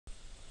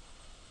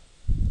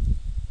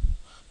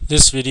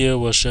This video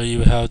will show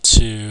you how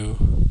to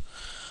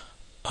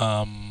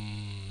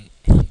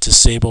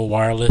disable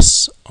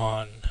wireless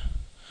on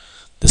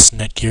this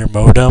Netgear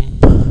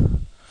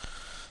modem.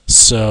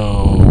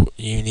 So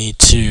you need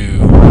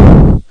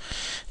to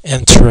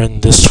enter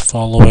in this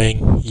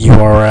following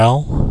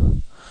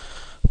URL: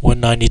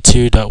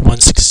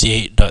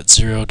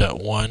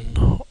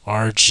 192.168.0.1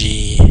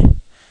 RG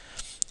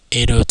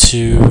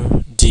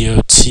 802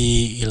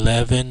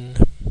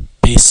 DOT11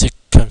 basic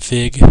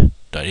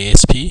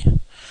config.asp.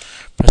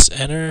 Press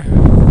enter.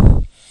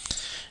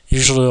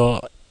 Usually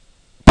it'll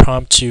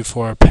prompt you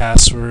for a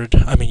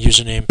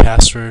username,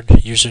 password.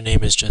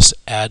 Username is just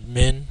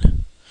admin,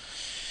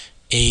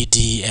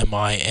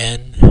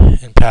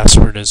 ADMIN, and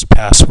password is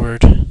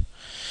password,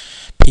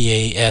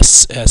 PASSWORD.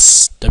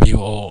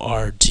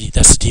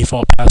 That's the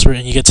default password,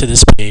 and you get to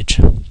this page.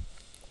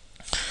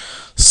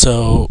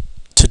 So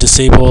to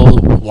disable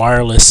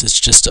wireless, it's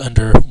just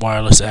under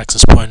wireless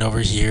access point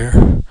over here,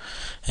 and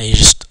you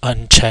just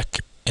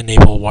uncheck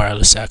enable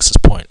wireless access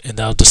point, and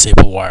that'll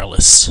disable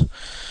wireless.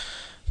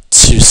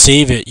 To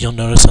save it, you'll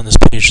notice on this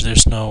page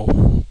there's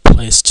no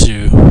place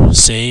to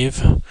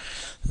save.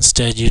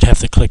 Instead, you'd have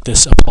to click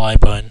this apply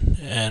button,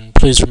 and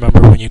please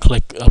remember, when you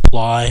click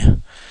apply,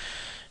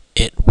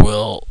 it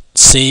will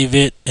save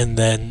it, and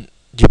then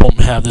you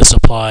won't have this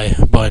apply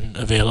button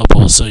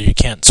available, so you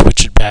can't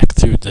switch it back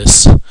through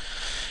this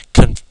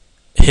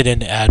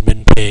hidden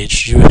admin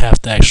page. You have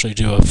to actually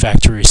do a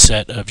factory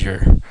reset of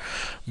your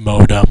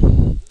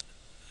modem.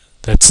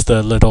 That's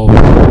the little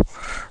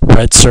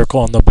red circle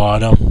on the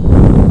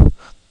bottom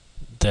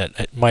that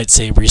it might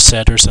say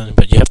reset or something,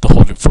 but you have to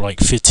hold it for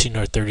like 15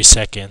 or 30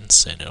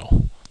 seconds and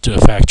it'll do a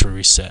factory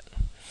reset.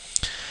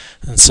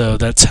 And so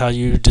that's how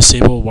you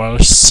disable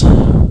wireless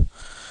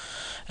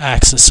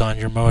access on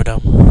your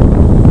modem.